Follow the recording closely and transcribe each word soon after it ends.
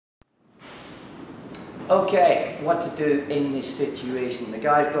Okay, what to do in this situation. The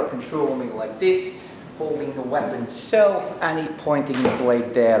guy's got control of me like this, holding the weapon self, and he's pointing the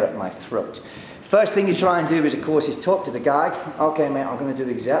blade there at my throat. First thing you try and do is, of course, is talk to the guy. Okay, mate, I'm going to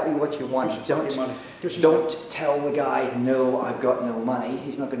do exactly what you want. Don't tell the guy, no, I've got no money.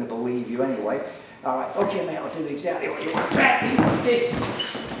 He's not going to believe you anyway. All right, okay, mate, I'll do exactly what you want. Like this,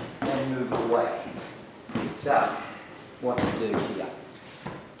 and move away. So, what to do here?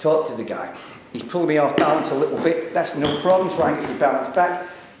 Talk to the guy. He's pulling me off balance a little bit. That's no problem. Try and get your balance back.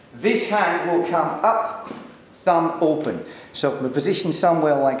 This hand will come up, thumb open. So from a position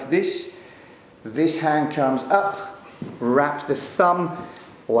somewhere like this, this hand comes up, wrap the thumb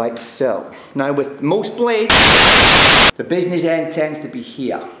like so. Now with most blades, the business end tends to be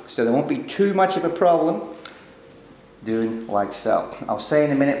here. So there won't be too much of a problem doing like so. I'll say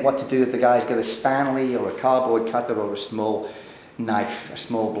in a minute what to do if the guy's got a Stanley or a cardboard cutter or a small knife, a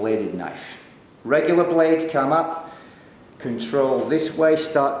small bladed knife. Regular blades come up, control this way,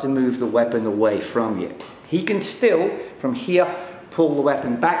 start to move the weapon away from you. He can still, from here, pull the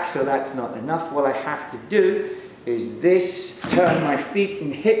weapon back, so that's not enough. What I have to do is this, turn my feet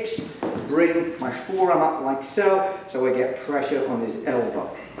and hips, bring my forearm up like so, so I get pressure on his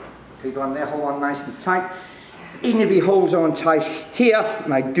elbow. Keep on there, hold on nice and tight. Even if he holds on tight here,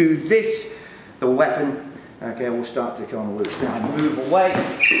 and I do this, the weapon, okay, will start to come loose. Now I move away,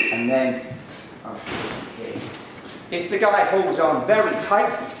 and then if the guy holds on very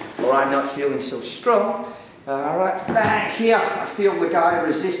tight, or I'm not feeling so strong, alright, back here, I feel the guy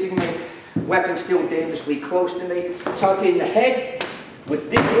resisting me, weapon still dangerously close to me, tuck in the head, with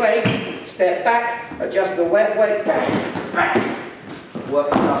this leg, step back, adjust the left leg, bang, bang,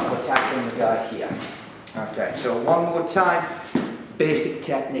 working up, attacking the guy here. Okay, so one more time, basic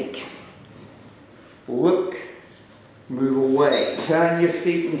technique. Look, move away, turn your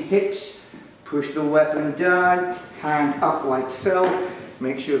feet and hips, push the weapon down, hand up like so,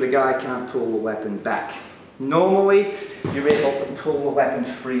 make sure the guy can't pull the weapon back. Normally, you're able to pull the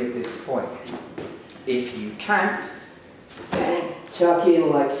weapon free at this point. If you can't, then tuck in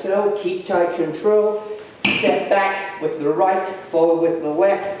like so, keep tight control, step back with the right, follow with the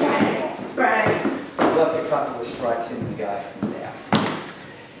left, bang, bang, work a couple of strikes in the guy from there.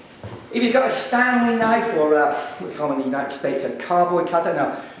 If you've got a Stanley knife or what we call in the United States a cardboard cutter,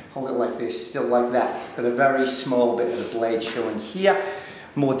 now hold it like this, still like that, but a very small bit of the blade showing here,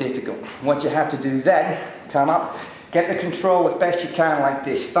 more difficult. What you have to do then, come up, get the control as best you can like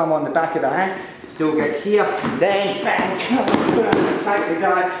this, thumb on the back of the hand, still get here, then bang, back the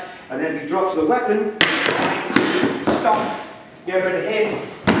guy, and then he drops the weapon, stop, get rid of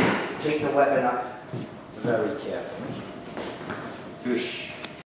him, take the weapon up very carefully. Whoosh.